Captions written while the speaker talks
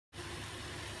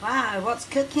Wow, what's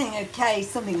cooking? Okay,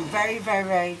 something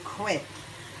very quick.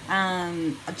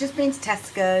 I've just been to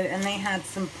Tesco and they had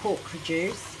some pork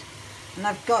reduced, and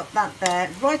I've got that there.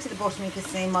 Right at the bottom you can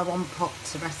see my one pot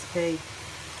recipe.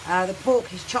 The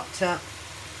pork is chopped up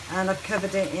and I've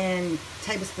covered it in a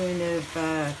tablespoon of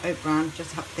oat bran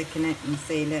just to help thicken it and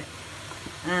seal it.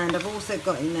 And I've also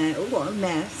got in there, oh what a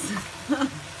mess,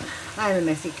 I'm a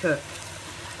messy cook.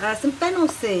 Some fennel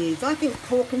seeds. I think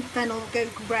pork and fennel go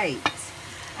great.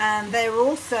 And there are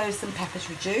also some peppers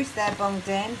reduced, they're bunged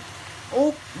in.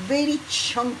 All really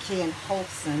chunky and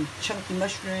wholesome. Chunky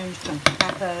mushrooms, chunky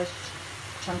peppers,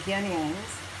 chunky onions.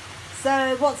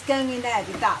 So what's going in there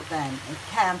with that then?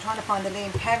 Okay, I'm trying to find the lean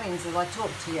herrings as I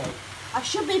talk to you. I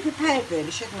should be prepared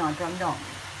really, shouldn't I? But I'm not.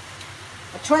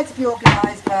 I tried to be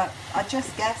organised, but I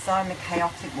just guess I'm a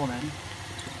chaotic woman.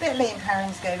 A bit of lean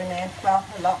herrings going in, well,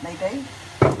 a lot maybe.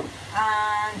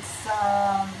 And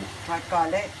some dried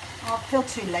garlic. Oh, I feel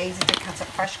too lazy to cut up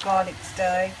fresh garlic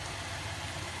today.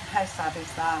 How sad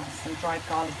is that? Some dried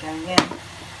garlic going in.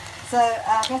 So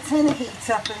I'm going to turn the heat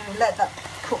up and let that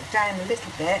cook down a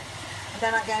little bit. And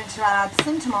then I'm going to add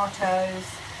some tomatoes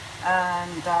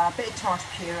and a bit of tomato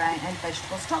puree and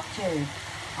vegetable stock cube.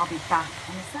 I'll be back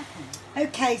in a second.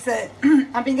 Okay, so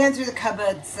I've been going through the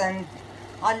cupboards and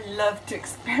I love to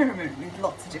experiment with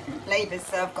lots of different flavours.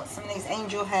 So I've got some of these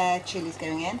angel hair chilies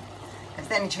going in. It's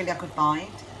the only chilli I could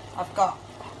find. I've got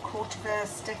a quarter of a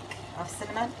stick of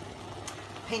cinnamon,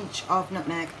 a pinch of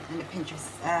nutmeg and a pinch of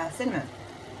cinnamon.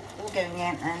 All going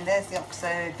in, and there's the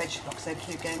vegetable oxo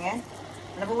cube going in.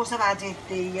 And I've also added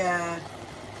the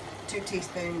 2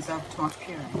 teaspoons of tomato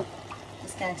puree.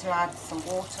 Just going to add some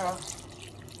water.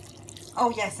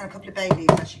 Oh yes, and a couple of bay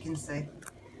leaves, as you can see.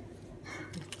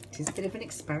 It is a bit of an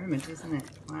experiment, isn't it?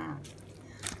 Wow.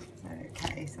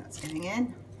 Okay, so that's going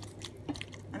in.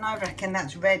 And I reckon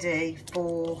that's ready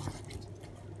for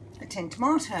the tinned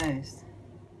tomatoes.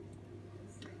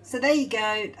 So there you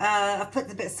go. I've put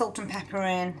a bit of salt and pepper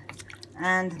in,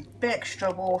 and a bit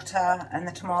extra water, and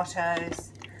the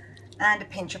tomatoes, and a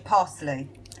pinch of parsley.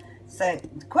 So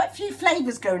quite a few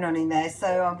flavours going on in there,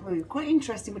 so I'm quite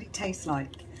interested what it tastes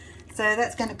like. So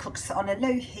that's going to cook on a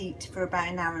low heat for about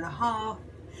an hour and a half.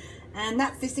 And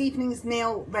that's this evening's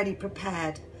meal ready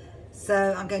prepared.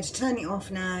 So I'm going to turn it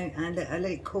off now and let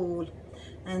it cool,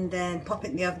 and then pop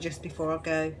it in the oven just before I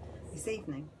go this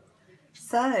evening.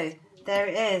 So there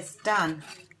it is, done.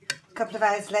 A couple of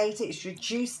hours later it's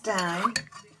reduced down,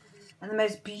 and the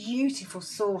most beautiful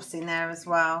sauce in there as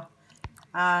well.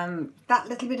 That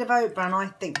little bit of oat bran I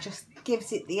think just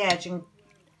gives it the edge and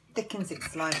thickens it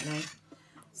slightly.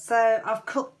 So I've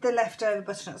cooked the leftover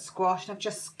butternut squash and I've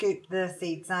just scooped the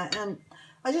seeds out, and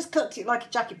I just cooked it like a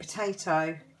jacket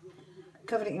potato.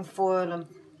 Covered it in foil, and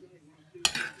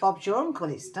Bob's your uncle,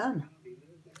 it's done.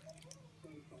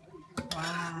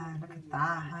 Wow, look at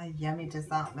that, how yummy does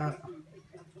that look?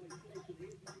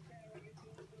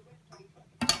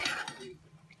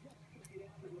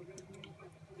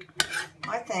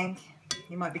 I think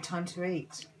it might be time to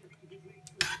eat.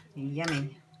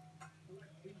 Yummy.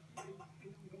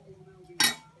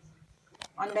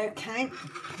 On no count,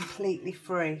 completely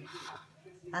free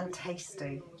and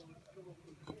tasty.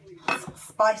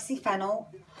 Spicy fennel,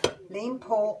 lean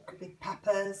pork with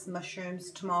peppers,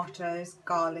 mushrooms, tomatoes,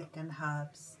 garlic and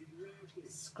herbs.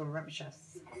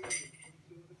 Scrumptious.